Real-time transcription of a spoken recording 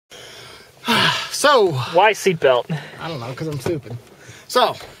So. Why seatbelt? I don't know, because I'm stupid.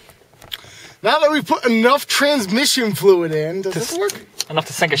 So. Now that we've put enough transmission fluid in, does this work? Enough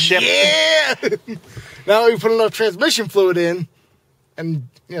to sink a ship. Yeah! Now that we've put enough transmission fluid in, and,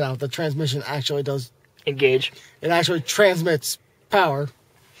 you know, the transmission actually does... Engage. It actually transmits power.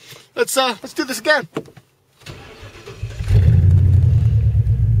 Let's do this again.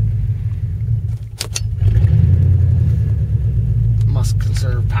 Must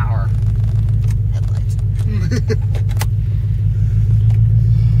conserve power. Headlights.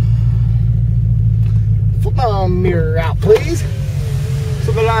 Flip my mirror out, please,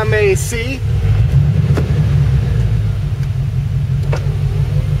 so that I may see.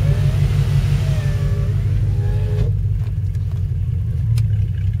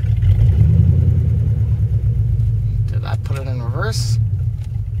 Did I put it in reverse?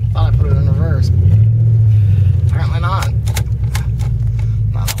 Thought I put it in reverse. Apparently not.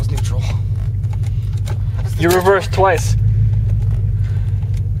 No, that was neutral. You reversed twice.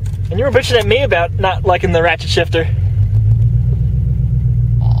 And you were bitching at me about not liking the ratchet shifter.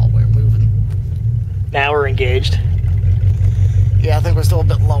 Oh, we're moving. Now we're engaged. Yeah, I think we're still a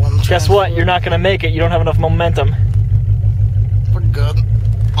bit low on the Guess what? You're not going to make it. You don't have enough momentum. We're good.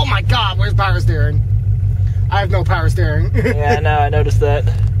 Oh my god, where's power steering? I have no power steering. Yeah, I know. I noticed that.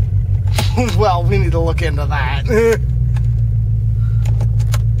 Well, we need to look into that.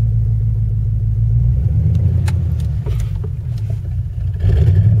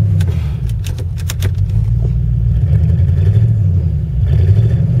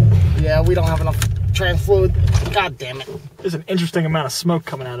 Yeah, we don't have enough trans fluid. God damn it. There's an interesting amount of smoke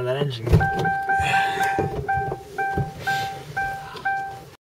coming out of that engine.